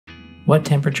What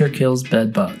temperature kills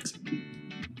bed bugs?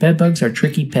 Bed bugs are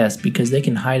tricky pests because they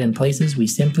can hide in places we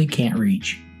simply can't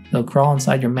reach. They'll crawl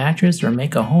inside your mattress or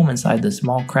make a home inside the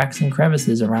small cracks and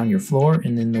crevices around your floor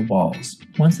and in the walls.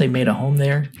 Once they've made a home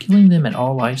there, killing them at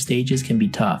all life stages can be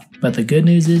tough. But the good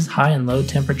news is high and low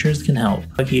temperatures can help.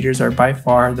 Bug heaters are by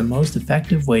far the most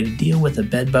effective way to deal with a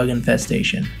bed bug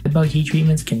infestation. Bed bug heat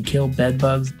treatments can kill bed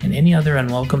bugs and any other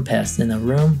unwelcome pests in a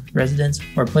room, residence,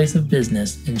 or place of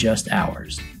business in just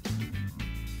hours.